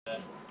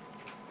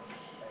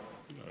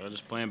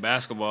Just playing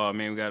basketball. I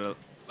mean, we got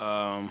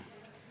a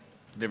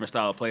different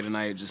style of play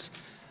tonight, just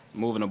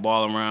moving the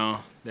ball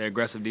around. They're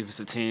aggressive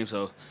defensive team,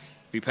 so if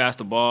we pass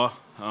the ball,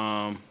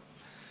 I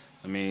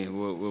mean,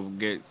 we'll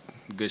get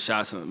good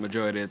shots the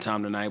majority of the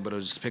time tonight, but it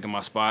was just picking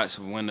my spots,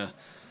 when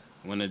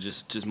to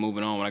just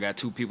moving on. When I got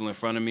two people in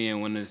front of me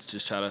and when to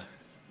just try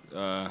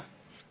to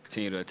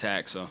continue to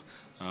attack. So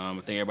I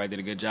think everybody did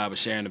a good job of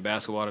sharing the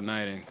basketball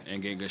tonight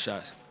and getting good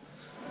shots.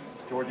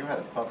 George, you had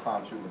a tough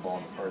time shooting the ball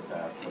in the first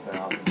half, but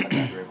then obviously in the second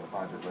half you were able to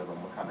find your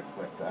rhythm. What kind of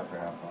clicked after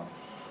halftime?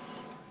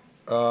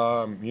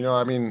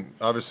 I mean,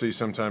 obviously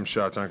sometimes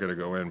shots aren't going to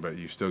go in, but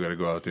you still got to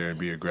go out there and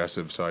be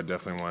aggressive. So I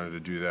definitely wanted to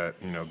do that,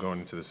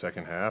 going into the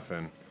second half,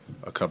 and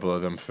a couple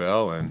of them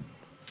fell, and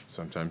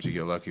sometimes you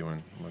get lucky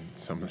when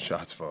some of the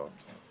shots fall.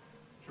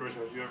 George,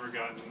 have you ever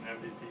gotten an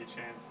MVP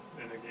chance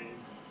in a game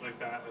like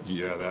that?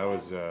 Yeah, that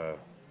was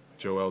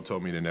Joel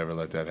told me to never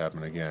let that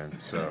happen again.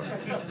 So,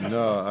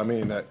 no, I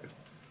mean,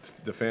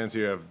 the fans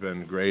here have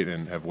been great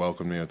and have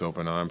welcomed me with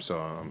open arms, so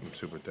I'm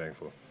super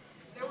thankful.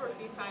 There were a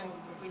few times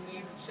when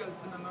you showed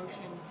some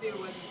emotion too,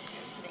 when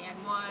the and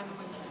one,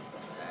 when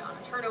on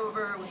a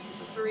turnover, when you hit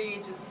the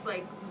three. Just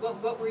like,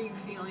 what were you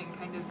feeling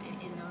kind of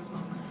in those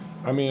moments?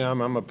 I mean,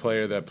 I'm a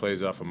player that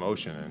plays off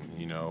emotion,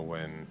 and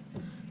when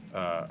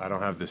I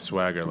don't have the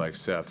swagger like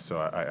Seth, so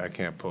I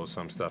can't pull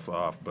some stuff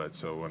off. But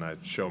so when I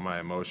show my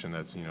emotion,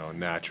 that's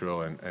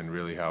natural and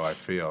really how I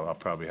feel. I'll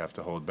probably have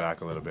to hold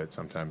back a little bit.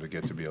 Sometimes it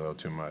gets to be a little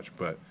too much,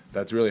 but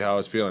that's really how I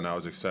was feeling. I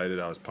was excited.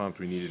 I was pumped.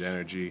 We needed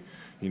energy,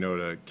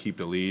 to keep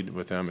the lead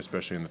with them,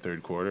 especially in the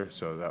third quarter.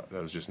 So that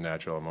was just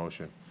natural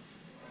emotion.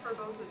 For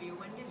both of you,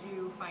 when did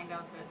you find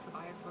out that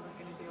Tobias wasn't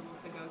going to be able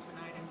to go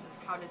tonight, and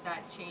just how did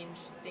that change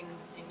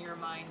things in your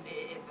mind,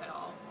 if at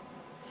all?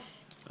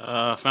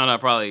 I found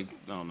out probably,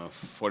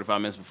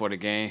 45 minutes before the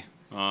game.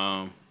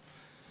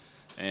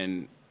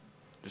 And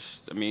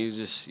just, I mean,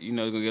 you're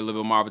going to get a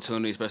little bit more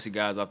opportunity, especially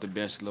guys off the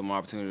bench, a little more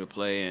opportunity to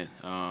play.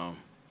 And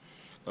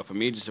but for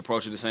me, just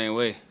approach it the same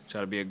way. Try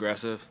to be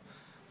aggressive,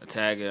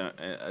 attack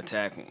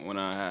when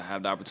I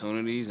have the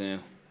opportunities,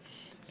 and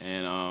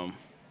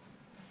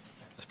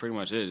that's pretty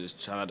much it.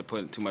 Just try not to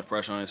put too much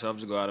pressure on yourself.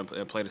 Just go out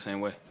and play the same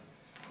way.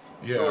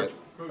 Yeah.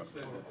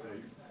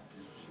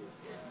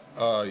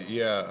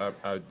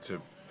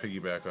 To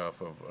piggyback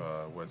off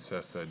of what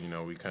Seth said,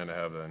 we kind of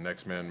have a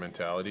next man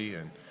mentality,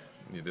 and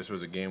this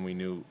was a game we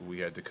knew we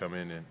had to come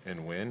in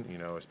and win,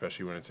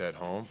 especially when it's at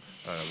home,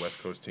 West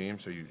Coast team,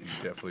 so you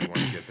definitely want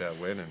to get that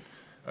win, and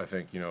I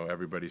think,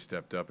 everybody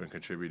stepped up and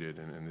contributed,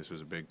 and this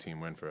was a big team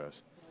win for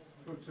us.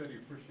 Coach said he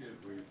appreciated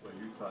where you play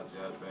Utah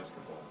Jazz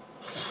basketball.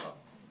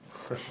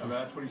 I mean,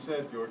 that's what he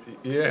said, George.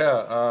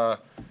 Yeah,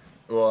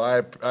 well,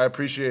 I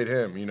appreciate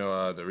him.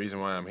 The reason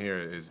why I'm here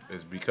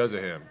is because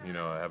of him.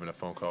 Having a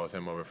phone call with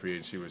him over free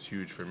agency was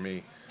huge for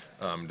me,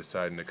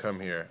 deciding to come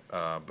here.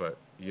 But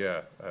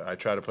yeah, I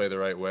try to play the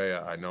right way.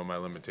 I know my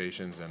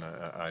limitations, and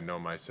I know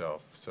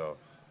myself. So.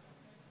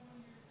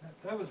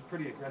 That was a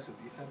pretty aggressive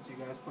defense you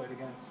guys played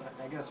against.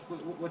 I guess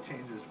what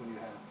changes when you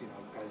have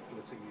guys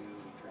blitzing you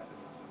and trapping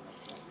you and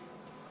that stuff?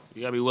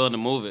 You gotta be willing to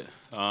move it.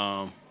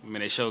 I mean,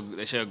 they show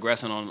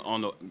aggression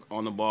on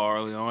the ball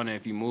early on, and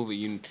if you move it,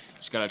 you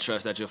just gotta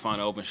trust that you'll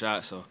find an open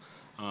shot. So,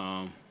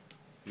 I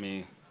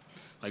mean,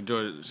 like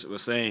George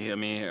was saying, I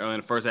mean, early in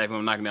the first half, he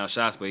was knocking down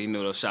shots, but he knew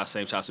those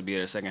same shots would be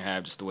there the second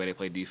half, just the way they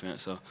play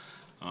defense. So,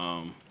 like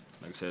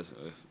I said,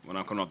 when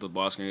I'm coming off the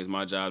ball screen, it's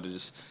my job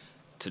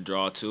to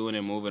draw two and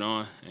then move it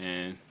on.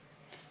 And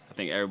I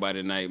think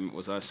everybody tonight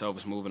was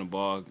unselfish, moving the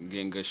ball,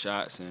 getting good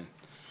shots, and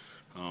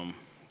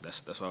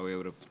that's why we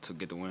were able to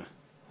get the win.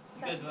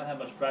 You guys didn't have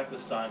much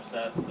practice time,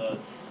 Seth.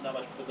 Not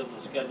much because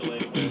of the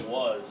scheduling where it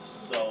was.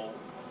 So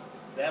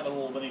they have a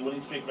little mini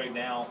winning streak right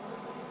now.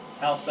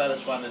 How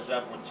satisfying is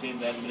that for a team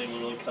that hasn't been able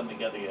to really come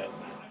together yet?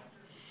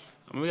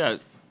 I mean, we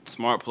got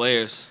smart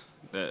players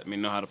that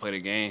know how to play the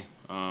game.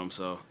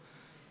 So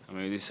I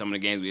mean, these are some of the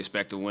games we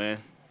expect to win.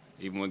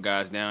 Even with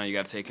guys down, you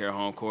got to take care of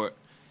home court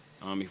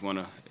if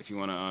you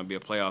wanna be a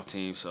playoff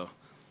team. So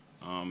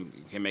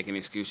you can't make any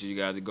excuses. You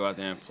got to go out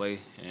there and play.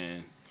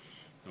 And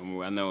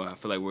I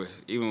feel like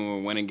even when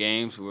we're winning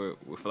games, we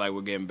feel like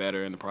we're getting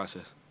better in the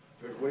process.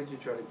 George, what did you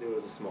try to do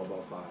as a small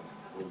ball five?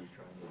 What were you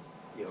trying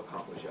to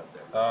accomplish out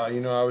there?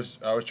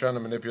 I was trying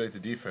to manipulate the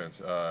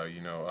defense.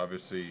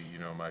 Obviously,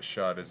 my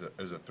shot is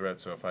a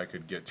threat. So if I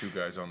could get two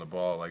guys on the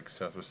ball, like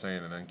Seth was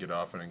saying, and then get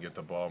off it and get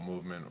the ball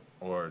movement,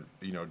 or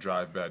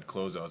drive bad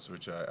closeouts,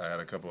 which I had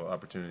a couple of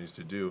opportunities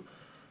to do.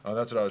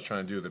 That's what I was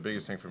trying to do. The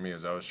biggest thing for me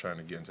is I was trying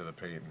to get into the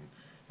paint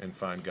and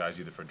find guys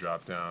either for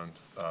drop down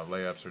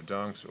layups or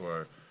dunks,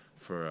 or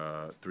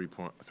for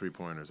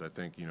three-pointers. I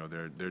think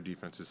their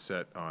defense is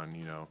set on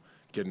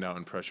getting out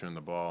and pressuring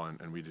the ball,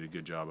 and we did a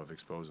good job of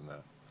exposing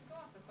that. Go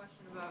off the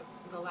question about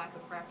the lack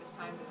of practice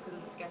time just because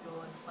of the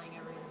schedule and playing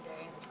every other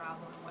day and the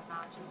travel and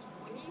whatnot. Just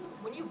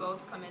when you both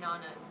come in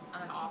on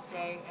an off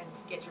day and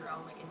get your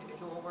own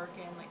individual work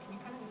in, can you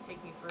kind of just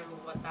take me through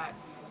what that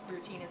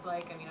routine is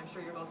like? I mean, I'm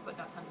sure you're both putting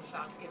up tons of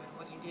shots given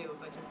what you do,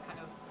 but just kind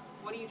of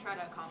what do you try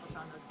to accomplish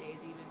on those days,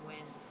 even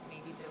when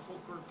maybe maybe the whole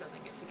group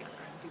doesn't get together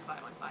and do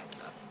 5-on-5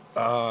 stuff?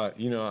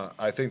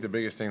 I think the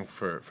biggest thing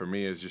for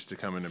me is just to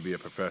come in and be a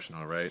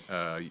professional, right?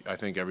 I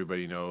think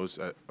everybody knows,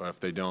 if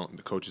they don't,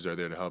 the coaches are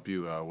there to help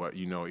you, what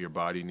your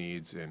body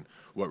needs and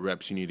what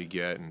reps you need to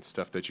get and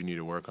stuff that you need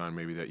to work on,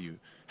 maybe that you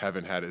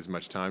haven't had as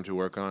much time to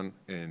work on.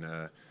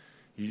 And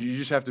you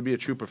just have to be a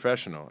true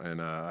professional.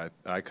 And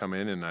I come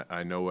in and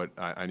I know what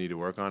I need to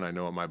work on. I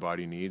know what my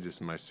body needs. This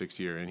is my 6th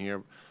year in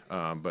here.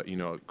 But,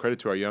 credit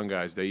to our young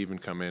guys. They even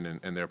come in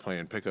and they're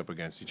playing pickup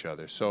against each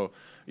other. So,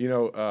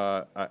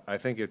 I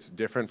think it's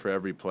different for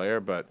every player,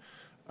 but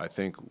I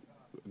think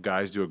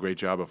guys do a great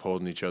job of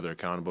holding each other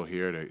accountable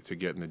here to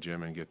get in the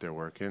gym and get their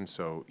work in.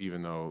 So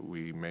even though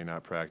we may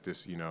not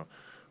practice,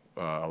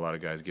 a lot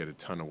of guys get a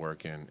ton of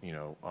work in,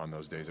 on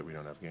those days that we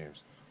don't have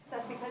games.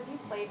 Seth, because you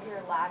played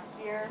here last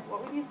year,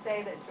 what would you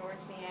say that George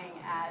Niang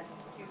adds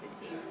to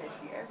the team this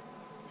year?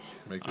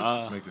 Make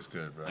this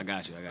good, bro. I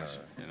got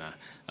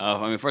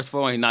you. First of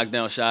all, he knocked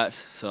down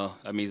shots, so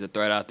that means a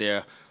threat out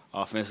there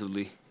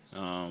offensively.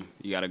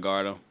 You got to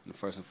guard him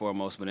first and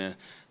foremost, but then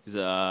he's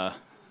a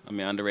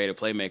underrated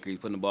playmaker. He's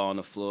putting the ball on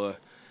the floor,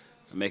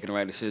 making the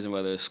right decision,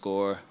 whether it's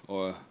score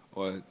or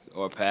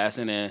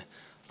passing, and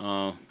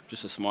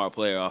just a smart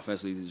player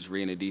offensively. Just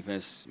reading the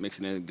defense,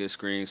 mixing in good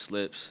screens,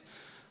 slips.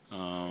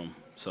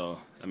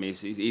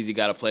 He's easy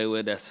guy to play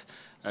with.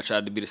 I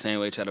tried to be the same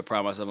way. Try to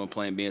pride myself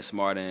on being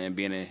smart and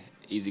being an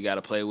easy guy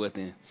to play with,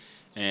 he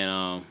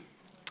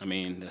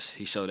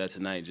showed that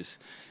tonight. Just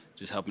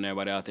helping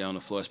everybody out there on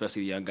the floor,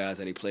 especially the young guys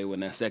that he played with in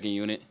that second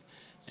unit,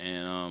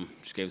 and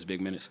just gave us big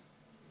minutes.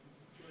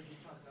 George, you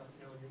talked about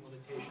your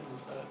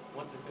limitations, but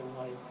what's it been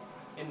like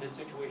in this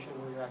situation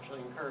where you're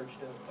actually encouraged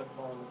to put the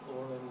ball on the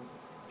floor and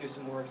do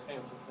some more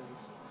expansive things?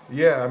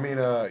 Yeah,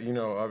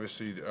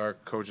 obviously our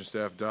coaching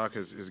staff, Doc,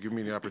 has given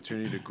me the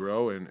opportunity to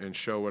grow and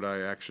show what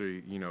I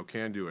actually,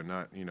 can do and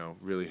not,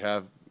 really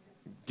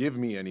give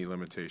me any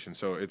limitations.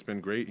 So it's been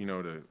great,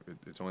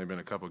 it's only been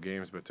a couple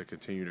games, but to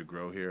continue to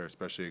grow here,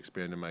 especially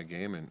expanding my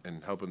game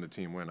and helping the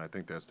team win. I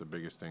think that's the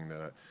biggest thing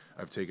that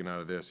I've taken out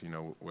of this,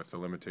 with the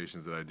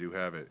limitations that I do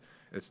have, it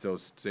still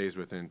stays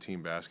within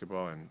team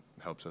basketball and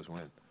helps us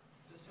win.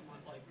 Is this somewhat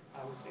like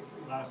Iowa State for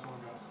you? Last one,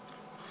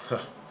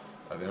 guys.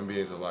 The NBA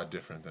is a lot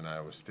different than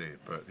Iowa State,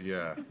 but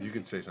yeah, you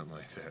could say something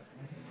like that.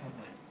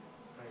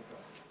 Thanks,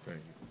 guys. Thank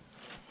you.